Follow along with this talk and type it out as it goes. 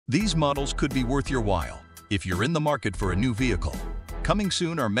These models could be worth your while if you're in the market for a new vehicle. Coming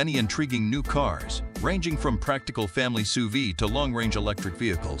soon are many intriguing new cars, ranging from practical family SUV to long-range electric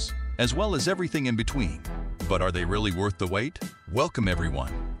vehicles, as well as everything in between. But are they really worth the wait? Welcome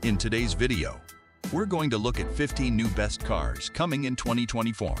everyone. In today's video, we're going to look at 15 new best cars coming in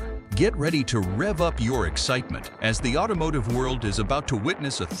 2024. Get ready to rev up your excitement as the automotive world is about to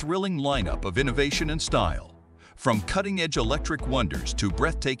witness a thrilling lineup of innovation and style. From cutting-edge electric wonders to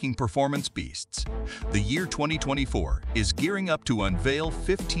breathtaking performance beasts, the year 2024 is gearing up to unveil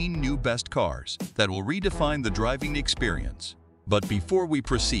 15 new best cars that will redefine the driving experience. But before we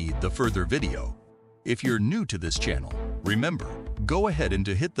proceed the further video, if you're new to this channel, remember, go ahead and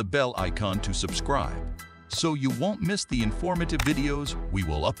hit the bell icon to subscribe, so you won't miss the informative videos we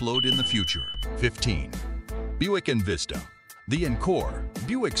will upload in the future. 15. Buick Envista. The Encore,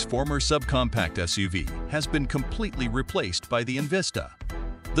 Buick's former subcompact SUV, has been completely replaced by the Envista.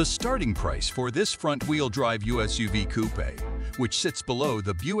 The starting price for this front-wheel drive USUV coupe, which sits below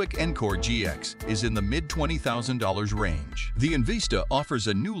the Buick Encore GX, is in the mid-$20,000 range. The Envista offers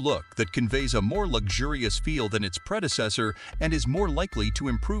a new look that conveys a more luxurious feel than its predecessor and is more likely to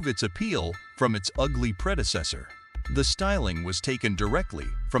improve its appeal from its ugly predecessor. The styling was taken directly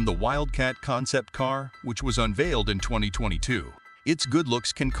from the Wildcat concept car, which was unveiled in 2022. Its good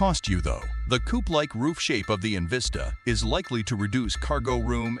looks can cost you, though. The coupe-like roof shape of the Envista is likely to reduce cargo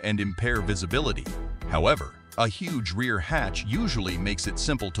room and impair visibility. However, a huge rear hatch usually makes it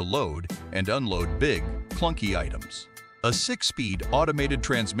simple to load and unload big, clunky items. A 6-speed automated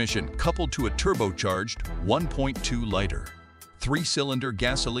transmission coupled to a turbocharged 1.2-liter 3-cylinder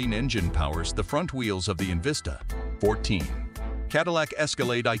gasoline engine powers the front wheels of the Envista. 14. Cadillac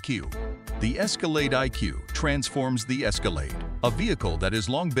Escalade IQ. The Escalade IQ transforms the Escalade, a vehicle that has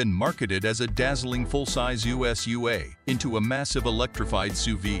long been marketed as a dazzling full-size USUA, into a massive electrified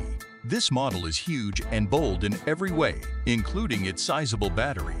SUV. This model is huge and bold in every way, including its sizable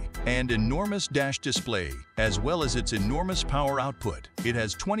battery and enormous dash display, as well as its enormous power output. It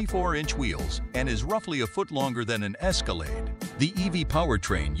has 24-inch wheels and is roughly a foot longer than an Escalade. The EV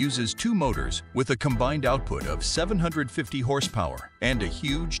powertrain uses two motors with a combined output of 750 horsepower and a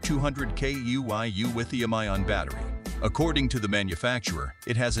huge 200 kWh lithium-ion battery. According to the manufacturer,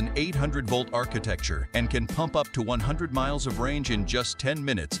 it has an 800-volt architecture and can pump up to 100 miles of range in just 10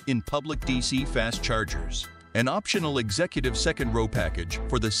 minutes in public DC fast chargers. An optional executive second-row package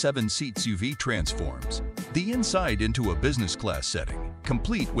for the 7-seat SUV transforms the inside into a business class setting,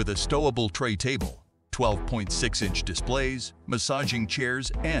 complete with a stowable tray table, 12.6-inch displays, massaging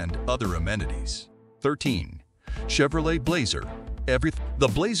chairs, and other amenities. 13. Chevrolet Blazer. The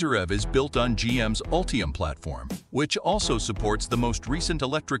Blazer EV is built on GM's Ultium platform, which also supports the most recent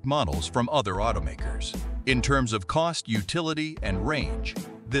electric models from other automakers. In terms of cost, utility, and range,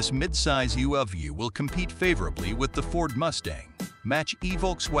 this mid-size ULV will compete favorably with the Ford Mustang, Mach-E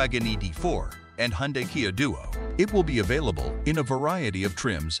Volkswagen ED4, and Hyundai Kia Duo. It will be available in a variety of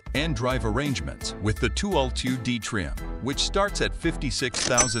trims and drive arrangements, with the 2All2D trim, which starts at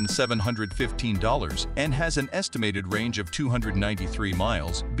 $56,715 and has an estimated range of 293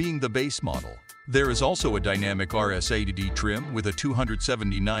 miles, being the base model. There is also a dynamic RS80D trim with a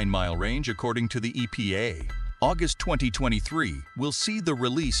 279-mile range according to the EPA. August 2023 will see the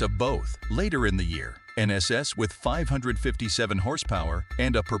release of both. Later in the year, an SS with 557 horsepower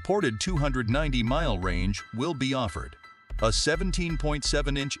and a purported 290-mile range will be offered. A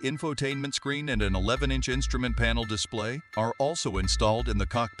 17.7-inch infotainment screen and an 11-inch instrument panel display are also installed in the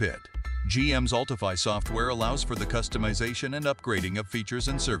cockpit. GM's Ultifi software allows for the customization and upgrading of features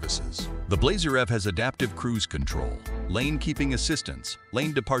and services. The Blazer EV has adaptive cruise control, lane keeping assistance,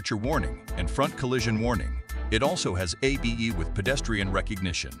 lane departure warning, and front collision warning. It also has ABE with pedestrian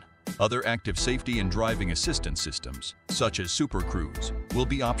recognition. Other active safety and driving assistance systems, such as Super Cruise, will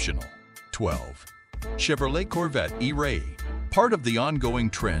be optional. 12. Chevrolet Corvette E-Ray. Part of the ongoing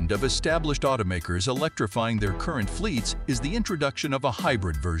trend of established automakers electrifying their current fleets is the introduction of a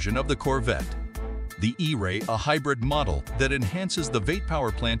hybrid version of the Corvette. The E-Ray, a hybrid model that enhances the V8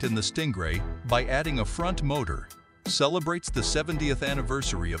 power plant in the Stingray by adding a front motor, celebrates the 70th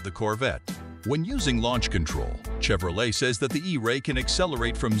anniversary of the Corvette. When using launch control, Chevrolet says that the E-Ray can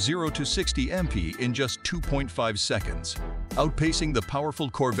accelerate from 0 to 60 mph in just 2.5 seconds, outpacing the powerful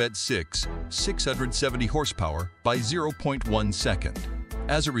Corvette 670 horsepower by 0.1 second.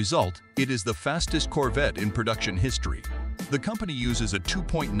 As a result, it is the fastest Corvette in production history. The company uses a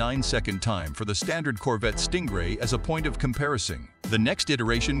 2.9-second time for the standard Corvette Stingray as a point of comparison. The next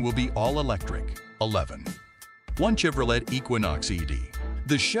iteration will be all-electric. 11. One Chevrolet Equinox EV.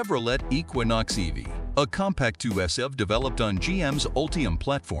 The Chevrolet Equinox EV A compact 2SV developed on GM's Ultium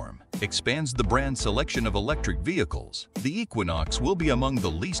platform expands the brand's selection of electric vehicles. The Equinox will be among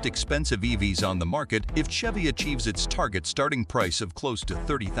the least expensive EVs on the market if Chevy achieves its target starting price of close to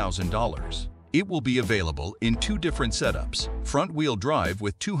 $30,000. It will be available in two different setups: front-wheel drive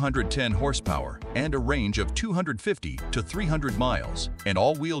with 210 horsepower and a range of 250 to 300 miles, and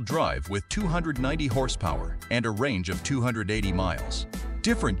all-wheel drive with 290 horsepower and a range of 280 miles.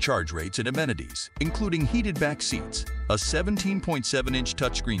 Different charge rates and amenities, including heated back seats, a 17.7-inch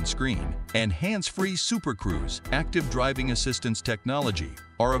touchscreen screen, and hands-free Super Cruise active driving assistance technology,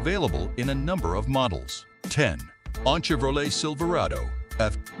 are available in a number of models. 10. On Chevrolet Silverado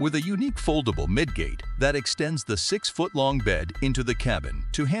F, with a unique foldable midgate that extends the 6-foot-long bed into the cabin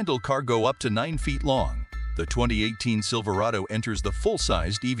to handle cargo up to 9 feet long. The 2018 Silverado enters the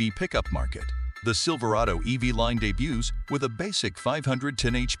full-sized EV pickup market. The Silverado EV line debuts with a basic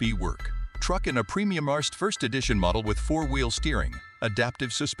 510 HP work truck and a premium ARST First Edition model with 4-wheel steering,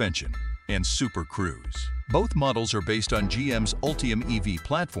 adaptive suspension, and Super Cruise. Both models are based on GM's Ultium EV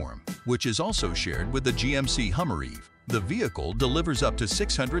platform, which is also shared with the GMC Hummer EV. The vehicle delivers up to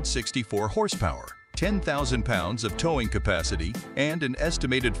 664 horsepower, 10,000 pounds of towing capacity, and an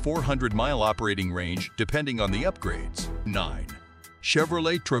estimated 400-mile operating range depending on the upgrades. 9.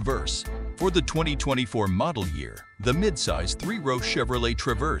 Chevrolet Traverse. For the 2024 model year, the midsize 3-row Chevrolet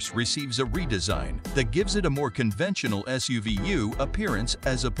Traverse receives a redesign that gives it a more conventional SUV appearance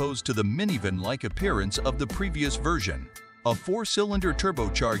as opposed to the minivan-like appearance of the previous version. A 4-cylinder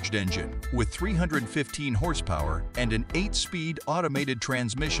turbocharged engine with 315 horsepower and an 8-speed automated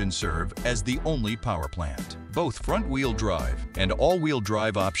transmission serve as the only power plant. Both front-wheel drive and all-wheel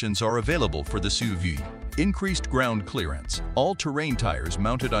drive options are available for the SUV. Increased ground clearance, all-terrain tires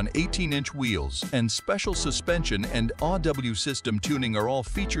mounted on 18-inch wheels, and special suspension and AW system tuning are all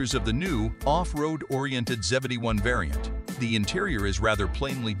features of the new off-road-oriented Z71 variant. The interior is rather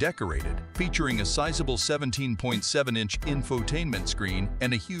plainly decorated, featuring a sizable 17.7-inch infotainment screen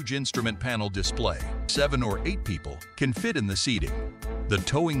and a huge instrument panel display. 7 or 8 people can fit in the seating. The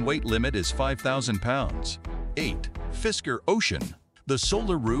towing weight limit is 5,000 pounds. 8. Fisker Ocean. The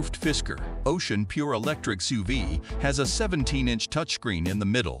solar-roofed Fisker Ocean Pure Electric SUV has a 17-inch touchscreen in the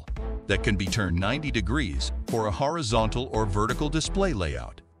middle that can be turned 90 degrees for a horizontal or vertical display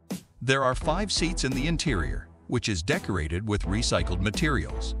layout. There are 5 seats in the interior, which is decorated with recycled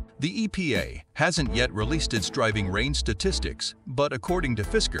materials. The EPA hasn't yet released its driving range statistics, but according to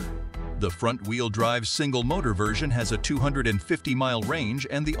Fisker, the front-wheel drive single-motor version has a 250-mile range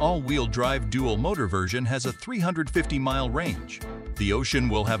and the all-wheel drive dual-motor version has a 350-mile range. The Ocean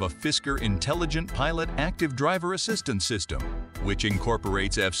will have a Fisker Intelligent Pilot Active Driver Assistance System, which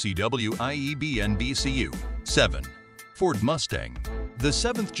incorporates FCW, IEB, and BCU. 7. Ford Mustang. The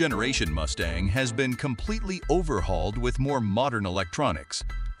 7th-generation Mustang has been completely overhauled with more modern electronics,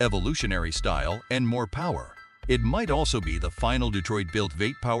 evolutionary style, and more power. It might also be the final Detroit-built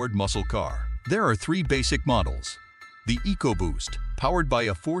V8-powered muscle car. There are 3 basic models. The EcoBoost, powered by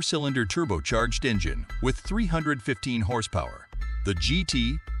a 4-cylinder turbocharged engine with 315 horsepower. The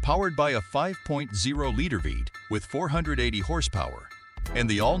GT, powered by a 5.0-liter V8 with 480 horsepower. And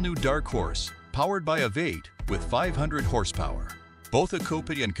the all-new Dark Horse, powered by a V8 with 500 horsepower. Both a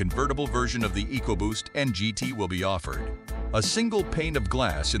coupe and convertible version of the EcoBoost and GT will be offered. A single pane of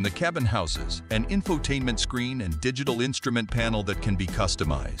glass in the cabin houses, an infotainment screen and digital instrument panel that can be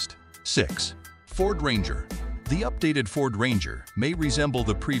customized. 6. Ford Ranger. The updated Ford Ranger may resemble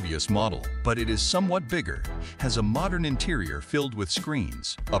the previous model, but it is somewhat bigger, has a modern interior filled with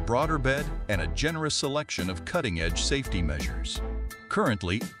screens, a broader bed, and a generous selection of cutting-edge safety measures.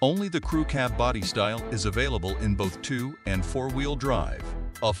 Currently, only the crew cab body style is available in both 2- and 4-wheel drive.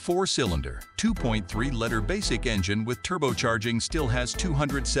 A 4-cylinder, 2.3-liter basic engine with turbocharging still has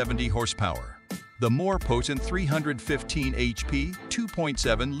 270 horsepower. The more potent 315 HP,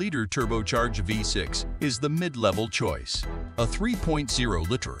 2.7-liter turbocharged V6 is the mid-level choice. A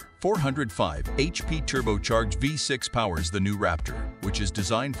 3.0-liter, 405 HP turbocharged V6 powers the new Raptor, which is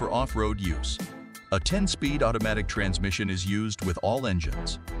designed for off-road use. A 10-speed automatic transmission is used with all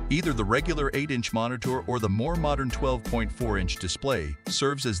engines. Either the regular 8-inch monitor or the more modern 12.4-inch display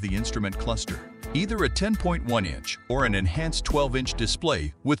serves as the instrument cluster. Either a 10.1-inch or an enhanced 12-inch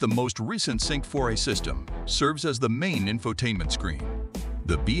display with the most recent Sync 4A system serves as the main infotainment screen.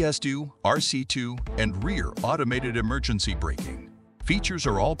 The BS2, RC2, and rear automated emergency braking features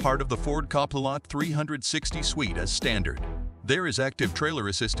are all part of the Ford Copilot 360 suite as standard. There is active trailer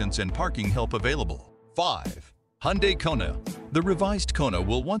assistance and parking help available. 5. Hyundai Kona. The revised Kona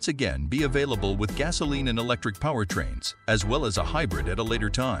will once again be available with gasoline and electric powertrains, as well as a hybrid at a later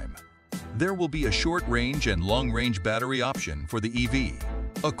time. There will be a short-range and long-range battery option for the EV.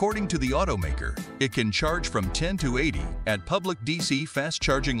 According to the automaker, it can charge from 10 to 80 at public DC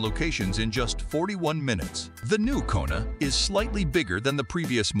fast-charging locations in just 41 minutes. The new Kona is slightly bigger than the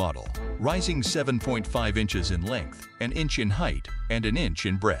previous model, rising 7.5 inches in length, an inch in height, and an inch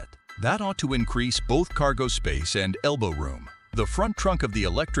in breadth. That ought to increase both cargo space and elbow room. The front trunk of the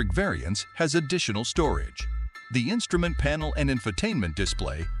electric variants has additional storage. The instrument panel and infotainment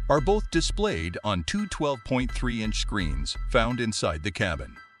display are both displayed on two 12.3-inch screens found inside the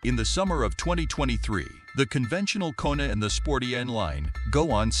cabin. In the summer of 2023, the conventional Kona and the Sporty N line go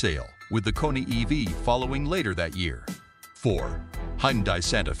on sale, with the Kona EV following later that year. 4. Hyundai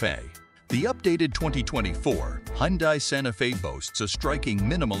Santa Fe. The updated 2024 Hyundai Santa Fe boasts a striking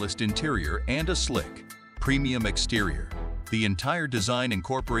minimalist interior and a slick, premium exterior. The entire design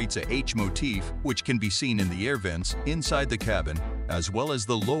incorporates a H motif, which can be seen in the air vents inside the cabin, as well as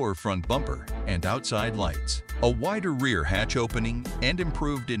the lower front bumper and outside lights. A wider rear hatch opening and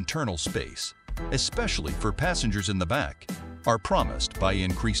improved internal space, especially for passengers in the back, are promised by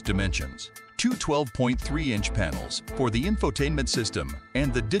increased dimensions. Two 12.3-inch panels for the infotainment system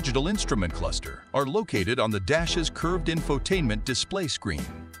and the digital instrument cluster are located on the dash's curved infotainment display screen.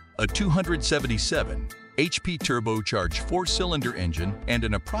 A 277 HP turbocharged 4-cylinder engine and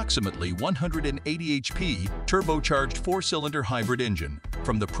an approximately 180 HP turbocharged 4-cylinder hybrid engine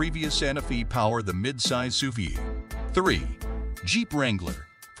from the previous Santa Fe power the mid-size SUV. 3. Jeep Wrangler.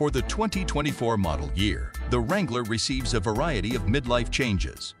 For the 2024 model year, the Wrangler receives a variety of midlife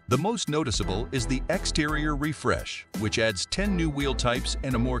changes. The most noticeable is the exterior refresh, which adds 10 new wheel types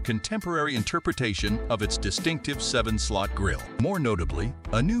and a more contemporary interpretation of its distinctive 7-slot grille. More notably,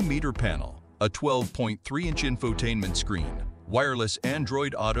 a new meter panel, a 12.3-inch infotainment screen, wireless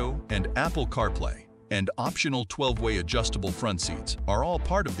Android Auto and Apple CarPlay, and optional 12-way adjustable front seats are all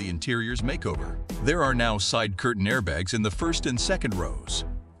part of the interior's makeover. There are now side curtain airbags in the first and second rows.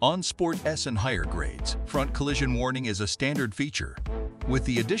 On Sport S and higher grades, front collision warning is a standard feature. With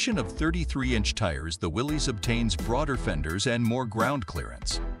the addition of 33-inch tires, the Willys obtains broader fenders and more ground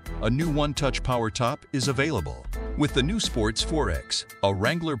clearance. A new one-touch power top is available. With the new Sports 4X, a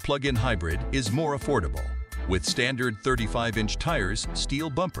Wrangler plug-in hybrid is more affordable. With standard 35-inch tires, steel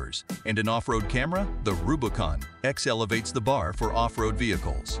bumpers, and an off-road camera, the Rubicon X elevates the bar for off-road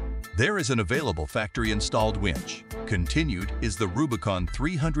vehicles. There is an available factory-installed winch. Continued is the Rubicon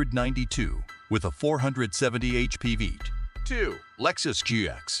 392 with a 470 HP V8. 2. Lexus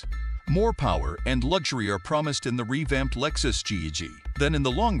GX. More power and luxury are promised in the revamped Lexus GX than in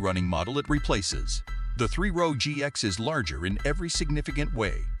the long-running model it replaces. The 3-row GX is larger in every significant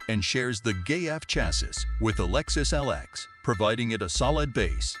way and shares the GAF chassis with the Lexus LX, providing it a solid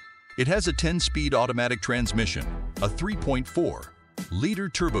base. It has a 10-speed automatic transmission, a 3.4-liter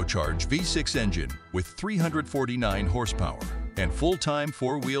turbocharged V6 engine with 349 horsepower, and full-time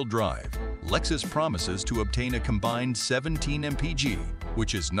four-wheel drive. Lexus promises to obtain a combined 17 mpg,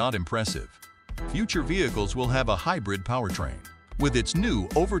 which is not impressive. Future vehicles will have a hybrid powertrain. With its new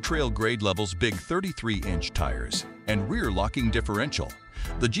over-trail grade levels big 33-inch tires and rear-locking differential,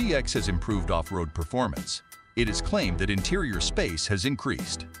 the GX has improved off-road performance. It is claimed that interior space has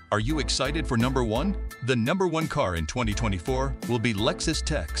increased. Are you excited for number 1? The number 1 car in 2024 will be Lexus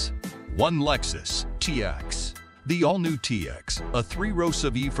TX. 1. Lexus TX. The all-new TX, a 3-row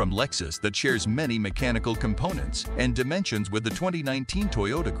SUV from Lexus that shares many mechanical components and dimensions with the 2019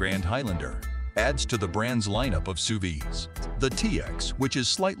 Toyota Grand Highlander, adds to the brand's lineup of SUVs. The TX, which is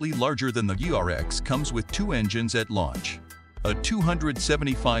slightly larger than the ERX, comes with 2 engines at launch. A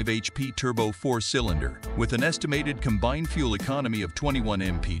 275 HP turbo 4-cylinder with an estimated combined fuel economy of 21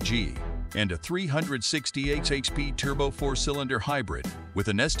 mpg, and a 368 HP turbo 4-cylinder hybrid with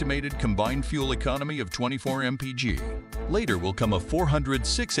an estimated combined fuel economy of 24 mpg. Later will come a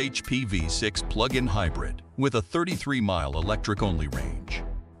 406 HP V6 plug-in hybrid with a 33-mile electric-only range.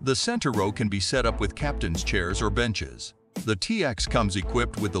 The center row can be set up with captain's chairs or benches. The TX comes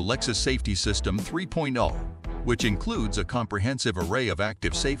equipped with the Lexus Safety System 3.0, which includes a comprehensive array of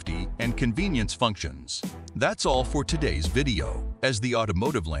active safety and convenience functions. That's all for today's video. As the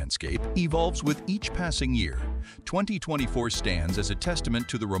automotive landscape evolves with each passing year, 2024 stands as a testament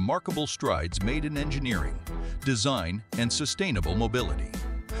to the remarkable strides made in engineering, design, and sustainable mobility.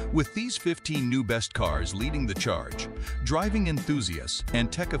 With these 15 new best cars leading the charge, driving enthusiasts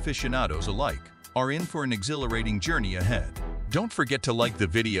and tech aficionados alike are in for an exhilarating journey ahead. Don't forget to like the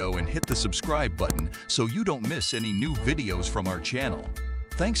video and hit the subscribe button so you don't miss any new videos from our channel.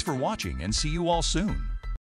 Thanks for watching and see you all soon.